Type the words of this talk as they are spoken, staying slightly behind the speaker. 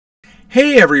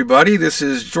Hey everybody, this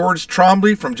is George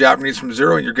Trombley from Japanese from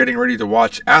Zero, and you're getting ready to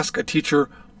watch Ask a Teacher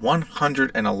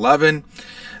 111.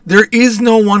 There is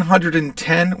no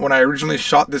 110. When I originally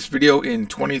shot this video in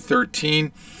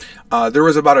 2013, there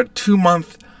was about a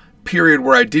 2-month period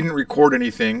where I didn't record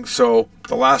anything, so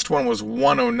the last one was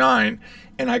 109,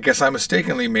 and I guess I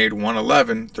mistakenly made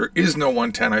 111. There is no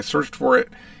 110. I searched for it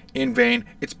in vain.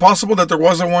 It's possible that there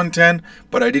was a 110,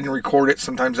 but I didn't record it.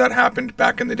 Sometimes that happened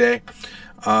back in the day.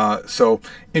 So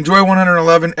enjoy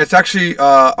 111. It's actually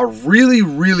a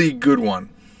really good one.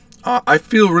 I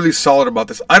feel really solid about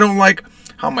this. I don't like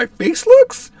how my face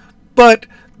looks, but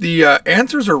the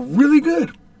answers are really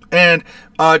good. And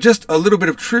just a little bit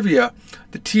of trivia: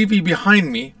 the TV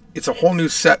behind me, it's a whole new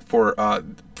set for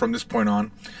from this point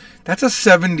on. That's a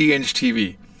 70-inch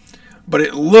TV, but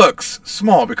it looks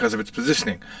small because of its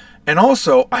positioning. And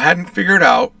also, I hadn't figured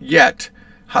out yet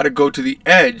how to go to the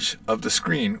edge of the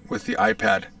screen with the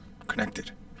iPad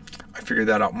connected. I figured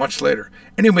that out much later.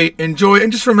 Anyway, enjoy,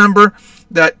 and just remember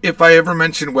that if I ever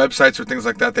mention websites or things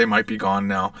like that, they might be gone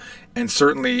now. And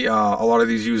certainly a lot of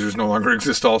these users no longer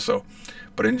exist also.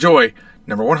 But enjoy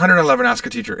number 111, Ask a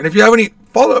Teacher. And if you have any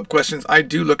follow-up questions, I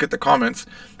do look at the comments.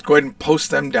 Go ahead and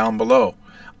post them down below.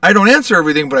 I don't answer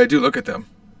everything, but I do look at them.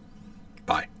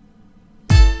 Bye.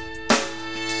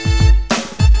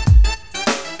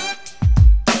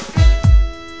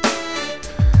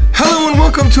 Hello and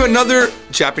welcome to another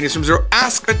Japanese from Zero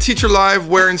Ask a Teacher Live,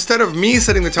 where instead of me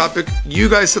setting the topic, you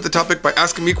guys set the topic by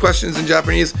asking me questions in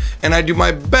Japanese, and I do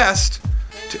my best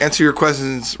to answer your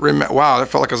questions. Wow, I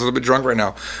felt like I was a little bit drunk right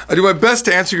now. I do my best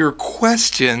to answer your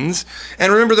questions.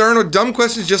 And remember, there are no dumb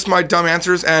questions, just my dumb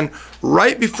answers. And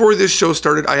right before this show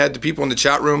started, I had the people in the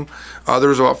chat room. There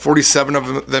was about 47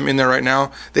 of them in there right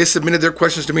now. They submitted their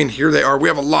questions to me, and here they are. We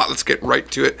have a lot. Let's get right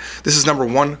to it. This is number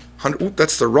 100. Oop,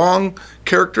 that's the wrong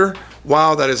character.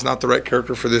 Wow, that is not the right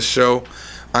character for this show.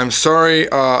 I'm sorry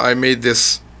I made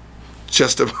this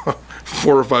just about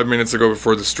 4 or 5 minutes ago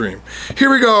before the stream.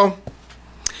 Here we go.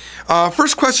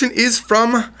 First question is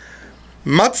from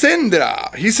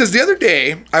Matsendra. He says, the other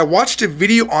day, I watched a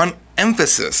video on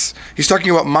emphasis. He's talking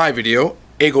about my video,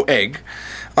 Ego Egg.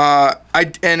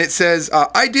 And it says,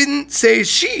 I didn't say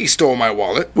she stole my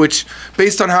wallet, which,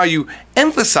 based on how you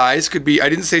emphasize, could be, I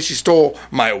didn't say she stole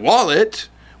my wallet,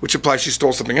 which implies she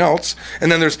stole something else.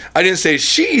 And then there's, I didn't say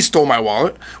she stole my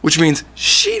wallet, which means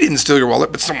she didn't steal your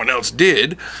wallet, but someone else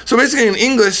did. So basically in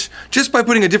English, just by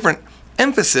putting a different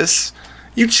emphasis,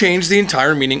 you change the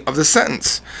entire meaning of the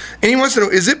sentence. And he wants to know,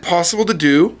 is it possible to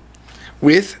do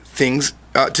with things,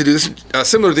 to do this,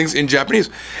 similar things in Japanese?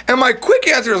 And my quick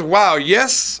answer is, wow,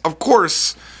 yes, of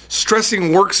course,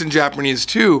 stressing works in Japanese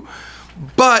too,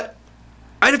 but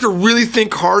I'd have to really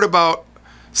think hard about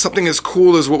something as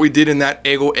cool as what we did in that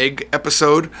Ego Egg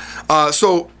episode.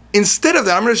 So instead of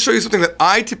that, I'm going to show you something that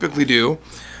I typically do,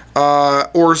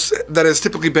 or that has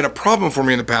typically been a problem for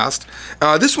me in the past.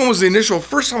 This one was the initial,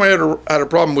 first time I had a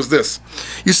problem was this.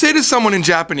 You say to someone in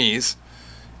Japanese,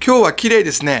 "Kyou wa kirei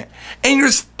desu ne," and you're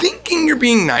thinking you're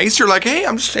being nice. You're like, hey,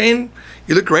 I'm just saying,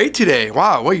 you look great today.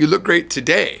 Wow, well, you look great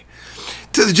today.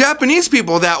 To the Japanese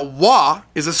people, that wa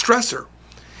is a stressor.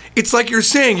 It's like you're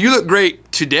saying, you look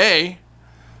great today.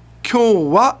 Kyou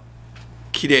wa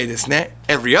kirei desu ne.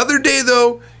 Every other day,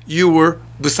 though, you were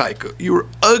busaiku. You were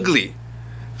ugly.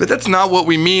 But that's not what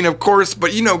we mean, of course.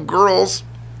 But you know, girls,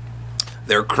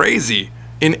 they're crazy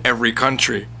in every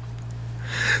country.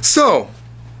 So,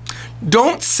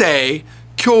 don't say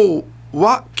kyou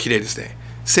wa kirei desu ne.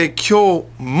 Say kyou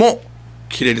mo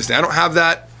kirei desu ne. I don't have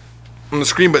that on the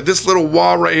screen, but this little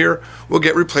wa right here will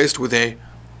get replaced with a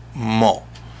mo.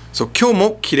 So kyou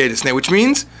mo kirei desu ne, which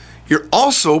means you're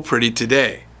also pretty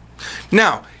today.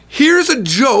 Now, here's a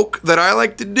joke that I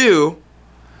like to do.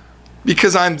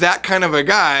 Because I'm that kind of a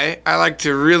guy, I like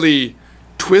to really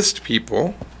twist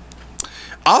people.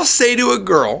 I'll say to a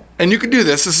girl, and you can do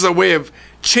this, this is a way of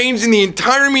changing the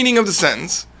entire meaning of the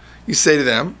sentence. You say to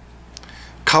them,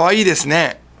 "Kawaii desu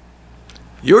ne."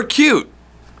 You're cute.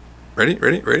 Ready?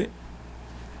 Ready? Ready?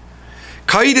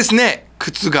 "Kawaii desu ne,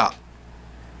 kutsu ga."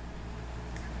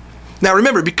 Now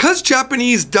remember, because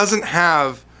Japanese doesn't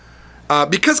have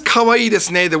because kawaii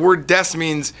desu ne, the word des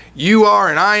means you are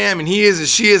and I am and he is and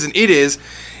she is and it is.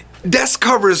 Des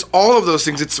covers all of those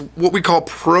things. It's what we call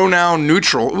pronoun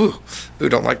neutral. Ooh,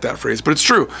 don't like that phrase, but it's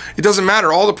true. It doesn't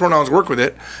matter. All the pronouns work with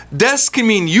it. Des can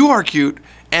mean you are cute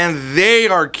and they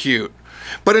are cute.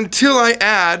 But until I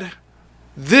add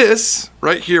this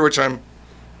right here, which I'm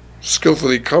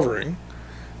skillfully covering,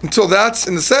 until that's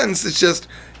in the sentence, it's just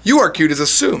you are cute is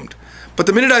assumed. But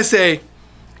the minute I say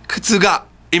kutsu ga,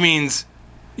 it means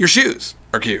your shoes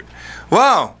are cute.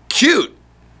 Wow, cute.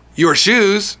 your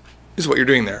shoes is what you're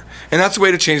doing there. And that's a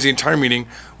way to change the entire meaning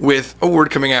with a word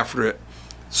coming after it.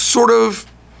 Sort of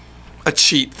a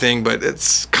cheat thing, but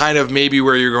it's kind of maybe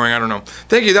where you're going. I don't know.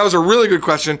 Thank you. That was a really good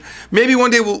question. Maybe one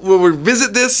day we'll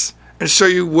revisit this and show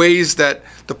you ways that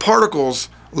the particles,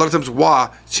 a lot of times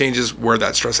wa, changes where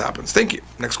that stress happens. Thank you.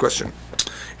 Next question.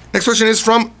 Next question is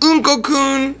from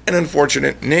Unko-kun, an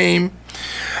unfortunate name.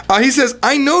 He says,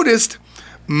 I noticed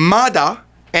mada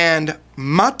and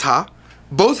mata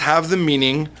both have the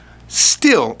meaning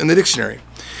still in the dictionary.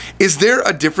 Is there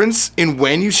a difference in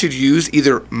when you should use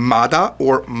either mada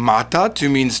or mata to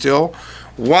mean still?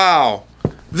 Wow,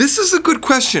 this is a good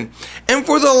question. And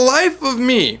for the life of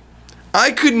me,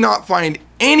 I could not find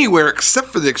anywhere except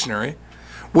for the dictionary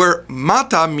where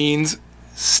mata means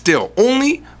still.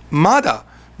 Only mada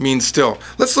means still.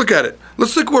 Let's look at it.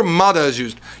 Let's look where mada is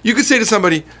used. You could say to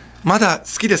somebody, mada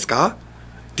suki desu ka?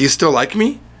 Do you still like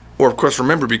me? Or of course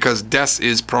remember, because des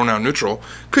is pronoun neutral,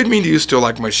 could mean do you still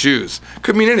like my shoes?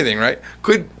 Could mean anything, right?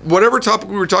 Could, whatever topic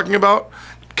we were talking about,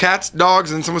 cats,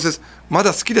 dogs, and someone says, mada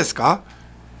suki desu ka?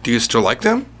 Do you still like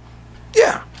them?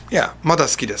 Yeah, mada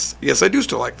suki desu. Yes, I do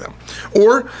still like them.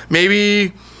 Or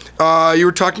maybe you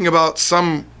were talking about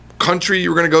some country you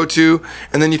were going to go to,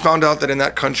 and then you found out that in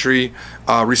that country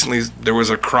recently there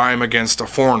was a crime against a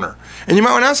foreigner. And you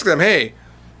might want to ask them, hey,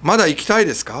 mada ikitai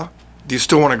desu ka? Do you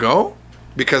still want to go?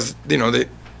 Because, you know, they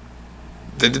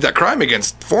did that crime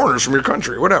against foreigners from your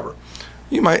country, whatever.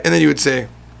 You might, and then you would say,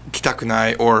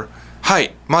 ikitakunai, or, hai,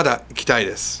 mada ikitai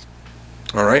desu.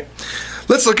 All right?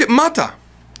 Let's look at mata.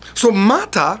 So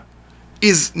mata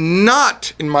is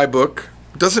not, in my book,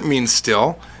 doesn't mean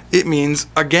still. It means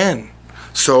again.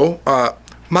 So,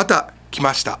 mata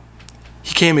kimashita.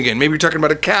 He came again. Maybe you're talking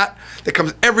about a cat that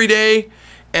comes every day,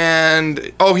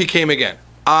 and, oh, he came again.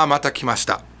 Ah, mata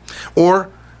kimashita. Or,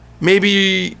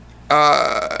 maybe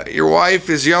your wife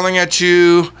is yelling at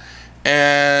you,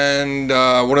 and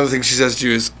one of the things she says to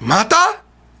you is, mata?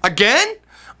 Again?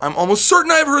 I'm almost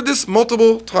certain I've heard this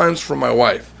multiple times from my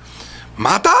wife.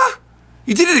 Mata?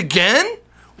 You did it again?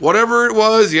 Whatever it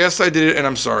was, yes, I did it, and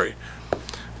I'm sorry.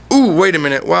 Ooh, wait a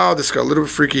minute. Wow, this got a little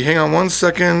bit freaky. Hang on one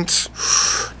second.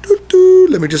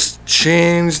 Let me just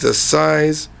change the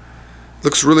size.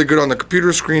 Looks really good on the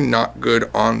computer screen, not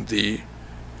good on the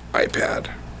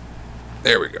iPad.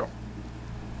 There we go.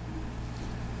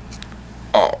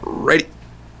 Alrighty.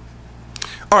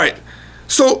 Alright,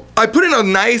 so I put in a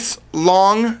nice,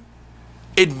 long,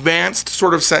 advanced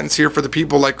sort of sentence here for the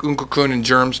people like Unko-kun and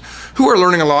Germs who are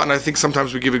learning a lot, and I think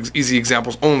sometimes we give easy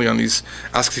examples only on these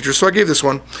Ask Teachers. So I gave this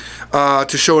one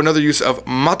to show another use of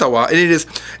mata wa, and it is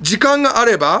時間があ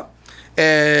れば、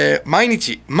毎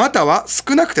日または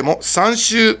少なくても3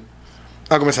週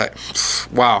ごめんなさい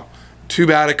Wow. Too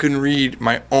bad I couldn't read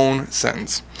my own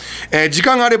sentence. 時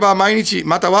間があれば毎日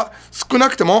または少な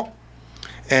くても、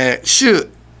週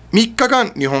3日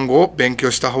間日本語を勉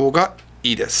強した方が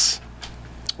いいです。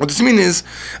What this means is,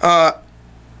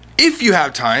 if you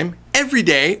have time every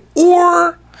day,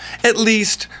 or at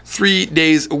least 3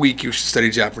 days a week, you should study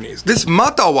Japanese. This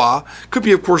mata wa could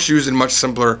be, of course, used in much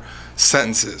simpler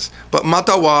sentences. But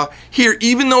mata wa here,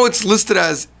 even though it's listed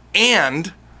as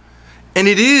and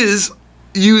it is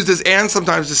used as and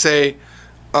sometimes to say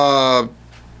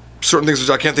certain things which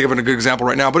I can't think of in a good example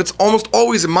right now, but it's almost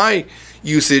always in my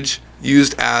usage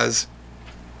used as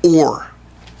or.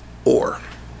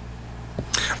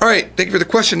 All right, thank you for the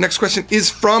question. Next question is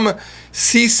from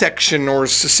C-section or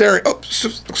cesarean. Oh,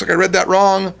 looks like I read that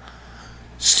wrong.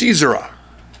 Caesara,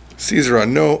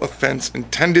 no offense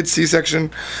intended,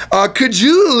 C-section. Could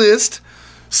you list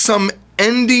some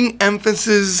ending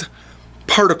emphasis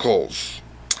particles?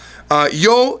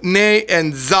 Yo, ne,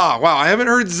 and za. Wow, I haven't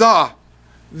heard za.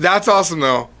 That's awesome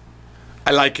though.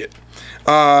 I like it.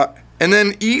 And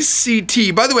then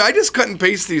ECT. By the way, I just cut and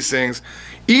paste these things.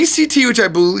 ECT, which I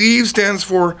believe stands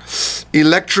for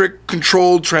electric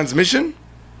controlled transmission.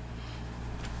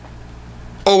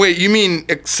 Oh wait, you mean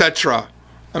etc.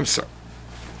 I'm sorry.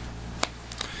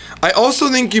 I also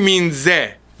think you mean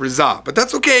ze for za, but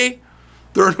that's okay.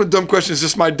 There are no dumb questions,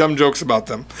 just my dumb jokes about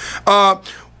them.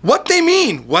 What they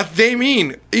mean.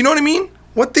 You know what I mean?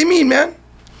 What they mean, man.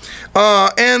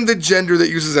 And the gender that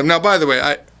uses them. Now, by the way,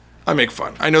 I make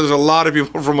fun. I know there's a lot of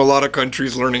people from a lot of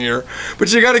countries learning here,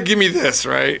 but you gotta give me this,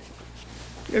 right?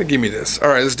 You gotta give me this. All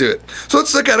right, let's do it. So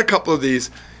let's look at a couple of these.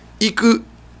 Iku,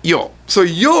 yo. So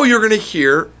yo, you're gonna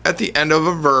hear at the end of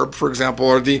a verb, for example,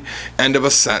 or the end of a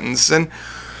sentence. And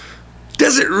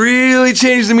does it really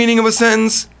change the meaning of a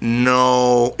sentence?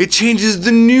 No. It changes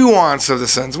the nuance of the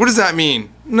sentence. What does that mean?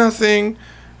 Nothing.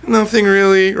 Nothing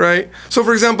really, right? So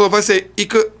for example, if I say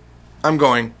iku, I'm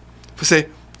going. If I say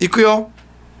ikuyo,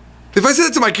 If I said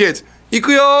it to my kids,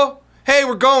 ikuyo, hey,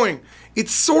 we're going.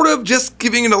 It's sort of just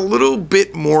giving it a little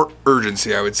bit more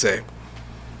urgency, I would say.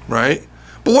 Right?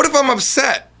 But what if I'm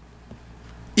upset?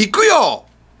 Ikuyo.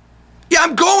 Yeah,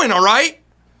 I'm going, all right?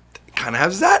 It kind of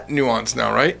has that nuance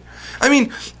now, right? I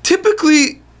mean,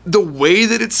 typically the way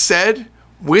that it's said,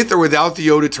 with or without the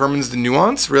yo determines the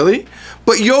nuance, really.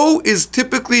 But yo is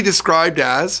typically described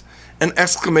as an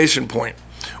exclamation point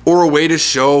or a way to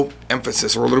show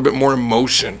emphasis or a little bit more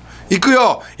emotion.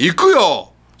 Ikuyo, ikuyo,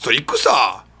 so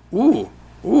ikusa.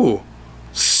 Ooh,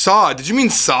 sa. Did you mean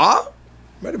sa?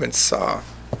 Might have been sa.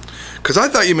 Because I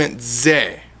thought you meant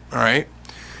ze, all right?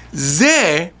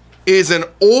 Ze is an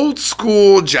old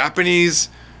school Japanese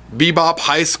bebop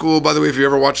high school, by the way, if you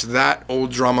ever watched that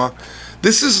old drama.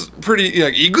 This is pretty,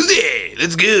 like, ikuze,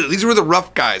 let's go. These are where the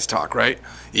rough guys talk, right?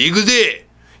 Ikuze.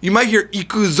 You might hear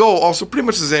ikuzo, also pretty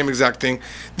much the same exact thing.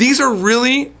 These are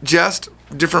really just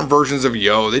different versions of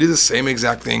yo. They do the same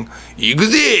exact thing.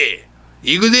 Ikuze,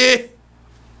 ikuze,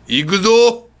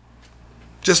 ikuzo.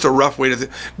 Just a rough way to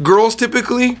think. Girls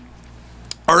typically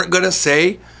aren't going to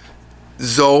say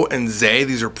zo and ze.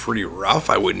 These are pretty rough.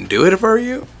 I wouldn't do it if I were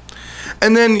you.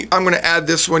 And then I'm going to add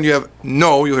this one. You have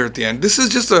no, you'll hear at the end. This is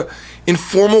just an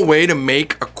informal way to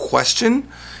make a question.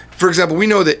 For example, we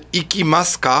know that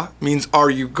ikimasu ka means are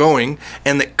you going,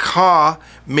 and that ka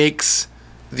makes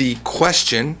the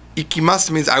question.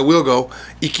 Ikimasu means I will go.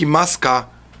 Ikimasu ka,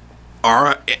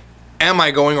 am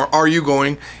I going or are you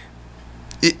going?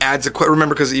 It adds a question.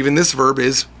 Remember, because even this verb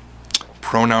is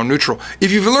pronoun neutral.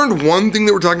 If you've learned one thing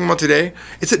that we're talking about today,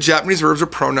 it's that Japanese verbs are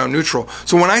pronoun neutral.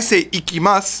 So when I say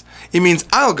ikimasu, it means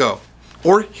I'll go,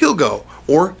 or he'll go,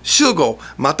 or she'll go.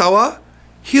 Matawa,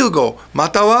 he'll go.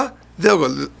 Matawa, they'll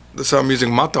go. So I'm using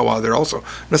matawa there also.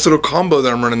 Nice little combo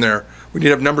that I'm running there. We need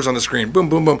to have numbers on the screen. Boom,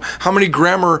 boom, boom. How many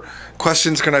grammar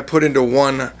questions can I put into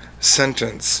one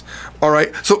sentence? All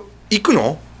right. So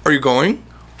ikuno, are you going?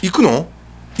 Ikuno,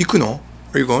 ikuno,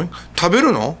 are you going?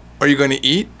 Taberu no, are you going to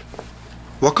eat?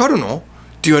 Wakaru no,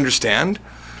 do you understand?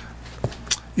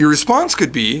 Your response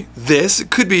could be this. It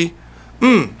could be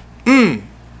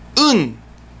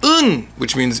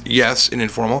which means yes in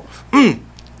informal.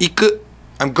 Iku,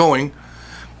 I'm going.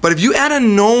 But if you add a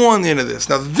no on the end of this,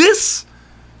 now this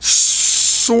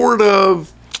sort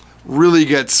of really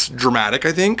gets dramatic,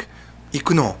 I think.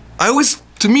 Iku no.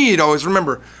 To me, it always,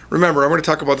 remember, I'm going to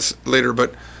talk about this later,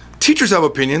 but teachers have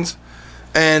opinions,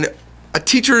 and a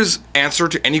teacher's answer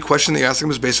to any question they ask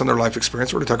them is based on their life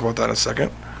experience. We're going to talk about that in a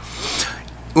second.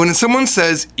 When someone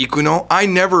says ikuno, I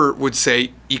never would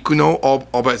say ikuno all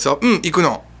by itself.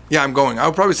 Ikuno. Yeah, I'm going. I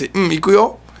would probably say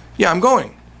ikuyo. Yeah, I'm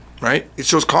going. Right? It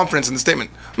shows confidence in the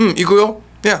statement. Ikuyo.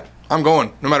 Yeah, I'm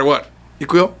going, no matter what.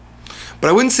 Ikuyo. But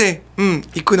I wouldn't say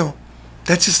ikuno.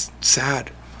 That's just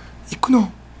sad.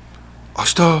 Ikuno.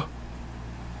 Ashita.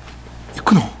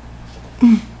 Ikuno.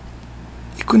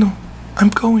 Ikuno. I'm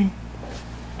going.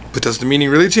 But does the meaning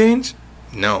really change?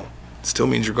 No. It still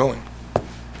means you're going.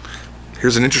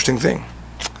 Here's an interesting thing.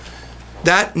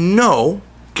 That no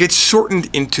gets shortened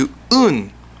into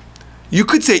un. You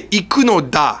could say ikuno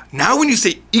da. Now when you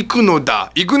say ikuno da,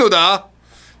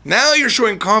 now you're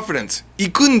showing confidence.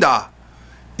 Ikunda.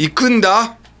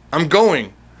 Ikunda, I'm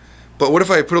going. But what if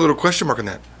I put a little question mark on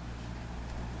that?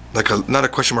 Not a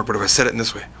question mark, but if I said it in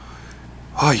this way.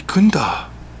 Ah, ikunda.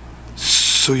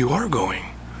 So you are going.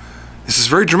 This is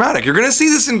very dramatic. You're going to see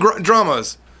this in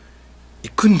dramas.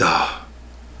 Ikunda.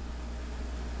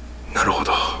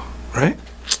 Naruhodo. Right?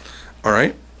 All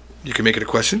right. You can make it a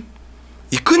question.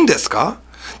 Ikun desu ka?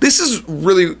 This is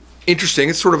really interesting.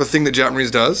 It's sort of a thing that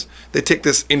Japanese does. They take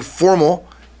this informal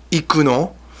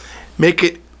ikuno, make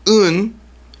it un,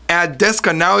 add desu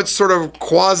ka. Now it's sort of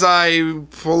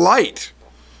quasi-polite.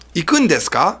 Ikun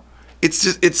desu ka?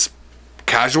 It's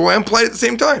casual and polite at the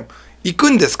same time.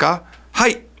 Ikun desu ka?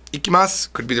 Hai.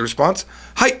 Ikimasu could be the response.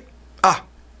 Hai. Ah.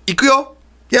 Ikuyo?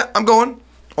 Yeah, I'm going.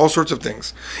 All sorts of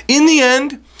things. In the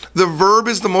end, the verb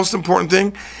is the most important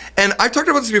thing. And I've talked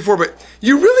about this before, but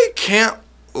you really can't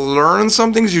learn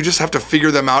some things. You just have to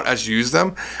figure them out as you use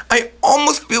them. I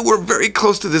almost feel we're very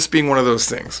close to this being one of those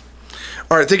things.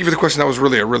 All right, thank you for the question. That was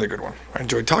really a really good one. I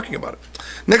enjoyed talking about it.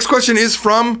 Next question is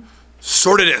from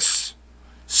Sortitis.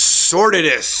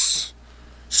 Sortitis.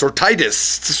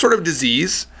 Sortitis. It's a sort of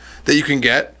disease that you can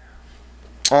get.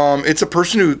 It's a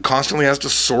person who constantly has to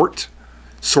sort.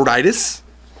 Sortitis.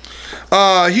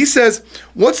 He says,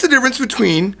 what's the difference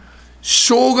between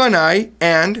shoganai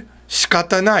and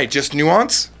shikatanai? Just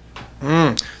nuance?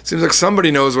 Seems like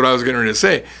somebody knows what I was getting ready to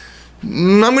say.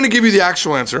 I'm going to give you the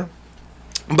actual answer.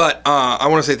 But I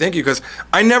want to say thank you because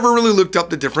I never really looked up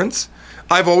the difference.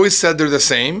 I've always said they're the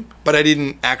same, but I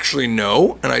didn't actually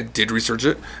know, and I did research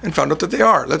it and found out that they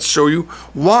are. Let's show you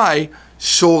why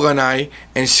shoganai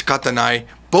and shikatanai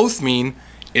both mean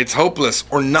it's hopeless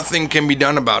or nothing can be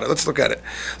done about it. Let's look at it.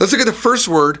 Let's look at the first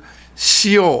word,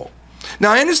 shio.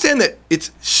 Now I understand that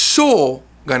it's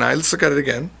shoganai. Let's look at it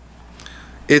again.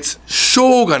 It's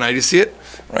shoganai. Do you see it?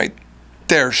 Right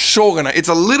there, shoganai. It's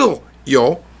a little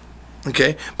yo,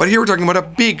 okay? But here we're talking about a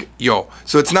big yo.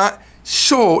 So it's not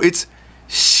sho, it's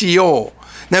shio.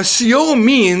 Now shio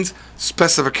means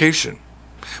specification,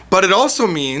 but it also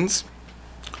means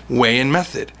way and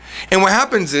method. And what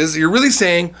happens is you're really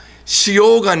saying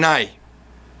shioganai.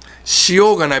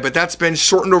 Shioganai, but that's been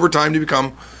shortened over time to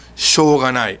become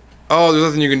shoganai. Oh, there's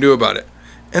nothing you can do about it.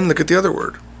 And look at the other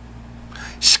word.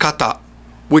 Shikata,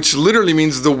 which literally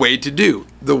means the way to do,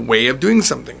 the way of doing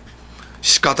something.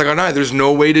 Shikata ga nai, there's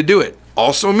no way to do it.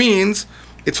 Also means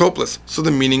it's hopeless. So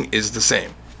the meaning is the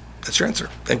same. That's your answer.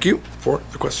 Thank you for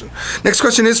the question. Next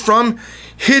question is from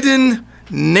Hidden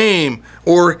Name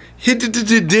or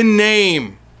Hidden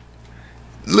Name.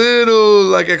 Little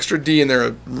like extra D in there,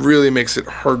 it really makes it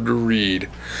hard to read.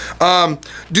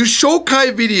 Do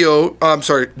shokai video,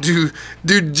 do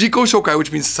jiko shokai,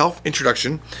 which means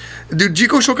self-introduction. Do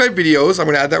jiko shokai videos, I'm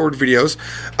going to add that word videos,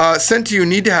 sent to you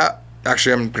need to have,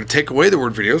 actually I'm going to take away the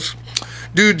word videos.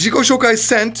 Do jiko shokai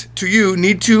sent to you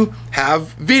need to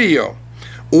have video?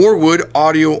 Or would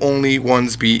audio only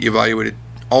ones be evaluated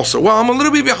also? Well, I'm a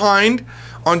little bit behind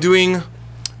on doing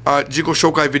jiko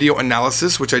shokai video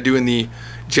analysis, which I do in the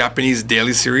Japanese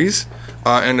daily series,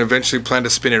 and eventually plan to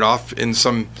spin it off in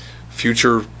some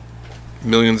future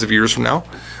millions of years from now.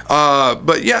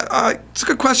 But yeah, it's a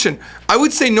good question. I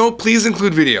would say no, please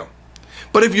include video.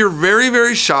 But if you're very,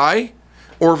 very shy,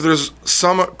 or if there's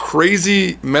some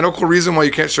crazy medical reason why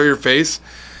you can't show your face,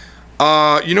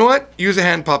 you know what? Use a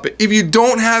hand puppet. If you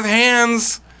don't have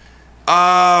hands,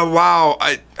 wow,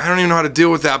 I don't even know how to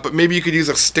deal with that, but maybe you could use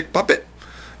a stick puppet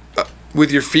with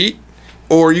your feet,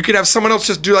 or you could have someone else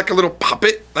just do like a little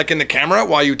puppet, like in the camera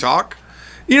while you talk.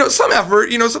 You know, some effort,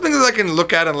 you know, something that I can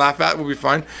look at and laugh at will be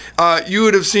fine. You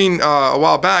would have seen a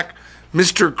while back,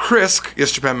 Mr. Krisk,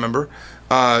 Yes Japan member,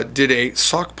 did a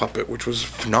sock puppet, which was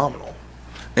phenomenal.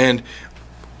 And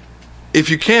if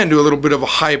you can, do a little bit of a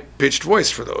high-pitched voice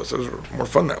for those. Those are more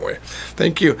fun that way.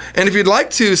 Thank you. And if you'd like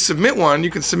to submit one, you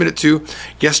can submit it to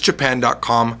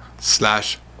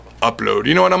yesjapan.com/upload.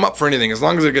 You know what? I'm up for anything. As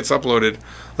long as it gets uploaded.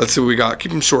 Let's see what we got.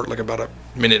 Keep them short, like about a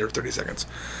minute or 30 seconds.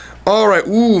 All right.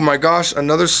 Ooh, my gosh.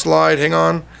 Another slide. Hang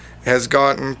on. Has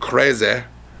gotten crazy.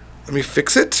 Let me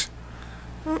fix it.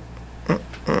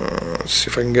 Let's see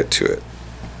if I can get to it.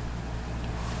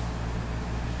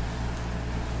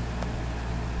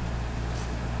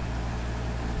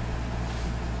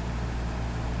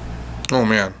 Oh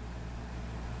man.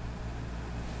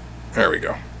 There we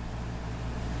go.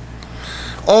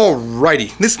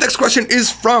 Alrighty. This next question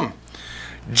is from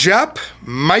Jap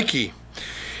Mikey.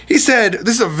 He said,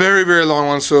 this is a very, very long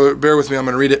one, so bear with me, I'm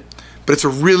going to read it. But it's a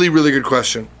really, really good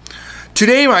question.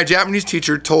 Today, my Japanese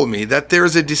teacher told me that there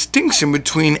is a distinction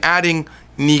between adding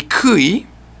nikui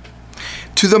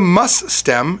to the mus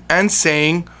stem and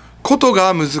saying koto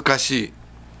ga muzukashii.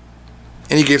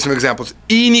 And he gave some examples.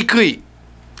 Inikui,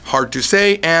 hard to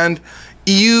say, and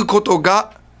iu koto ga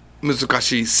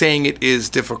muzukashii, saying it is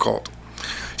difficult.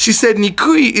 She said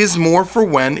nikui is more for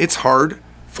when it's hard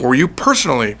for you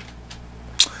personally,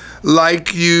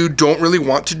 like you don't really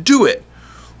want to do it,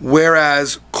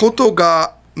 whereas koto ga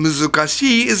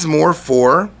muzukashii is more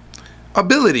for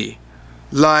ability,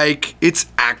 like it's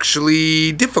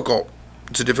actually difficult.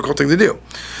 It's a difficult thing to do.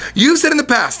 You've said in the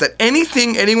past that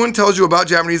anything anyone tells you about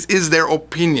Japanese is their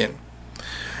opinion.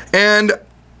 And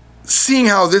seeing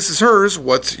how this is hers,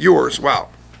 what's yours? Wow.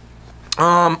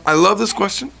 I love this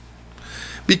question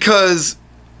because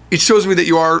it shows me that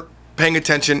you are paying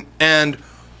attention, and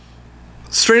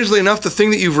strangely enough, the thing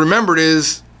that you've remembered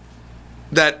is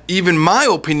that even my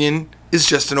opinion is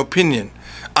just an opinion.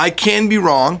 I can be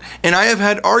wrong, and I have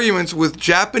had arguments with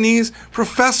Japanese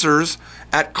professors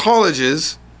at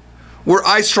colleges where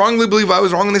I strongly believe I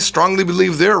was wrong and they strongly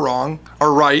believe they're wrong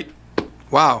or right.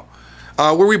 Wow.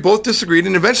 Where we both disagreed,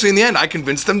 and eventually in the end I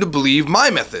convinced them to believe my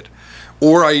method,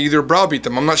 or I either browbeat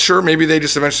them. I'm not sure, maybe they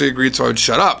just eventually agreed so I would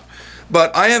shut up.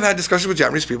 But I have had discussions with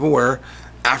Japanese people where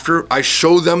after I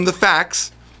show them the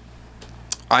facts,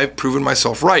 I've proven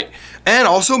myself right. And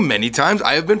also many times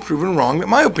I have been proven wrong, that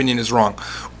my opinion is wrong.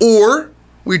 Or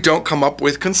we don't come up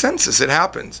with consensus. It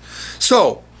happens.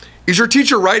 So, is your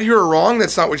teacher right here or wrong?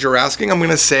 That's not what you're asking. I'm going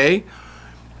to say,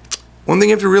 one thing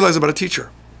you have to realize about a teacher,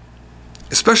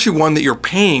 especially one that you're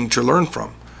paying to learn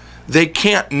from, they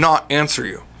can't not answer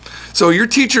you. So your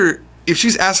teacher, if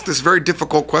she's asked this very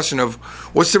difficult question of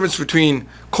what's the difference between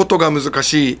koto ga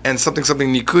muzukashii and something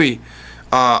nikui,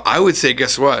 I would say,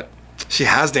 guess what? She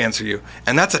has to answer you.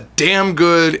 And that's a damn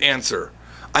good answer.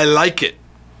 I like it.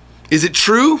 Is it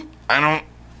true? I'm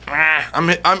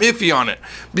iffy on it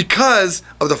because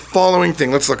of the following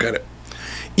thing. Let's look at it.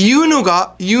 Iu no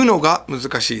ga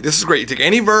muzukashii. This is great. You take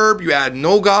any verb, you add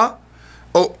no ga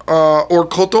or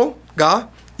koto ga,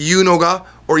 iu no ga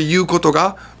or iu koto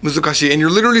ga muzukashii. And you're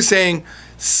literally saying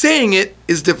it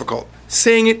is difficult.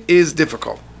 Saying it is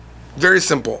difficult. Very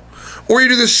simple. Or you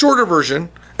do this shorter version,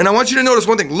 and I want you to notice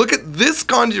one thing. Look at this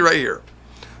kanji right here.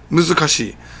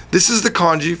 Muzukashii. This is the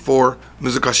kanji for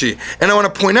muzukashii. And I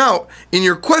want to point out, in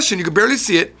your question, you can barely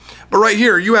see it, but right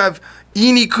here, you have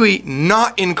inikui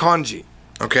not in kanji.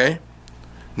 Okay?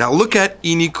 Now look at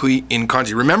inikui in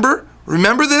kanji. Remember?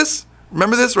 Remember this?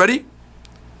 Remember this? Ready?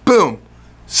 Boom.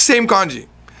 Same kanji.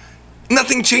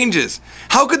 Nothing changes.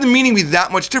 How could the meaning be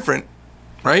that much different?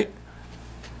 Right?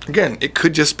 Again, it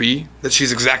could just be that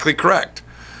she's exactly correct.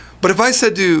 But if I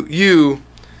said to you,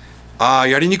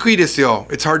 yarinikui desu yo,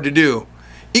 it's hard to do.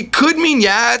 It could mean,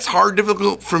 yeah, it's hard,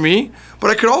 difficult for me,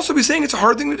 but I could also be saying it's a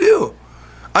hard thing to do.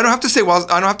 I don't have to say, I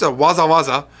don't have to waza.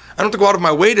 I don't have to go out of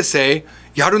my way to say,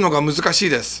 yaru no ga muzukashii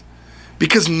desu.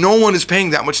 Because no one is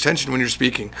paying that much attention when you're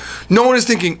speaking. No one is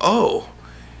thinking, oh,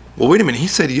 well, wait a minute, he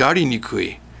said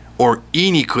yarinikui or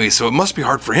inikui, so it must be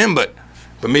hard for him, but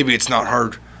maybe it's not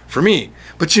hard for me.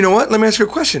 But you know what? Let me ask you a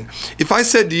question. If I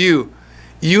said to you,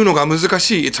 iu no ga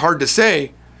muzukashii, it's hard to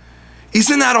say,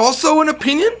 isn't that also an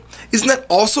opinion? Isn't that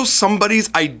also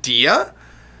somebody's idea?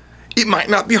 It might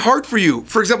not be hard for you.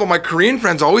 For example, my Korean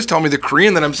friends always tell me the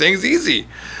Korean that I'm saying is easy.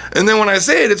 And then when I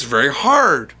say it, it's very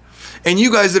hard. And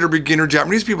you guys that are beginner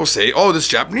Japanese people say, oh, this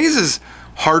Japanese is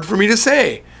hard for me to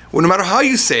say. Well, no matter how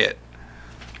you say it,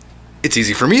 it's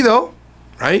easy for me though,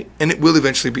 right? And it will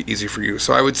eventually be easy for you.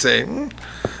 So I would say, and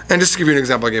just to give you an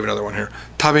example, I gave another one here.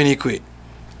 Tabenikui.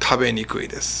 Tabenikui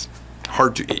desu.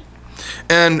 Hard to eat.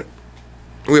 And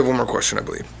we have one more question, I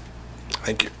believe.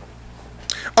 Thank you.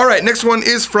 All right, next one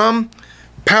is from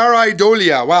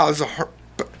Pareidolia. Wow, this is a hard...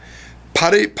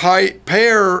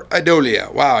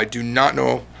 Pareidolia. Wow, I do not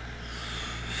know.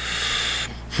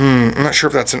 I'm not sure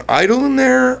if that's an idol in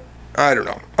there. I don't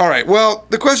know. All right, well,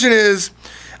 the question is,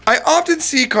 I often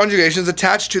see conjugations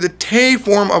attached to the te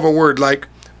form of a word like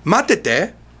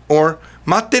matete or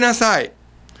matte nasai.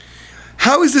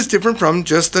 How is this different from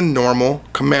just the normal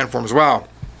command forms? Wow,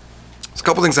 there's a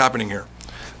couple things happening here.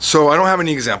 So I don't have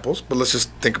any examples, but let's just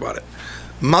think about it.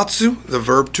 Matsu, the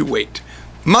verb to wait.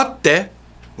 Matte,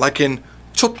 like in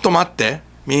chotto matte,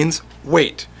 means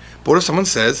wait. But what if someone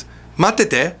says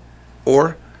matete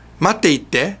or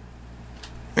mateite?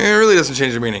 It really doesn't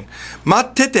change the meaning.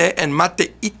 Matete and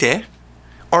mateite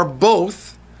are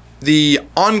both the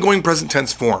ongoing present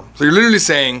tense form. So you're literally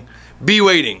saying, be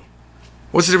waiting.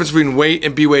 What's the difference between wait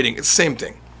and be waiting? It's the same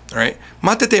thing, all right?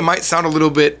 Matete might sound a little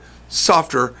bit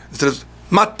softer instead of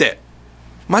matte.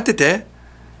 Matete,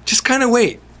 just kind of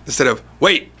wait instead of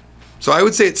wait. So I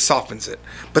would say it softens it.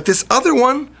 But this other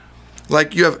one,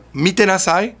 like you have mite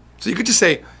nasai, so you could just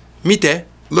say mite,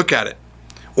 look at it.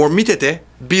 Or mitete,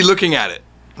 be looking at it,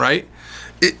 right?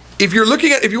 If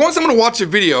you want someone to watch a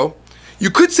video, you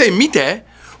could say mite,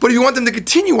 but if you want them to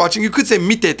continue watching, you could say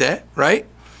mitete, right?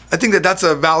 I think that that's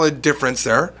a valid difference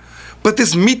there. But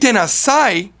this mite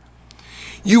nasai,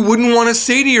 you wouldn't want to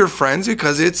say to your friends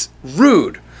because it's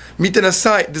rude. Mite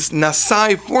nasai, this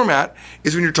nasai format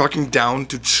is when you're talking down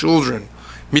to children.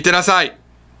 Mite nasai,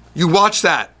 you watch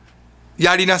that.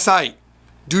 Yari nasai,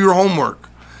 do your homework.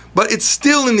 But it's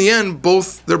still, in the end,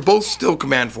 they're both still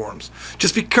command forms.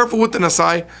 Just be careful with the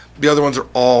nasai. The other ones are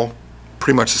all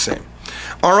pretty much the same.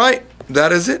 All right,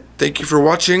 that is it. Thank you for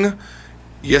watching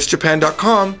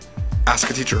YesJapan.com. Ask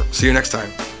a Teacher. See you next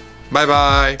time.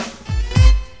 Bye-bye.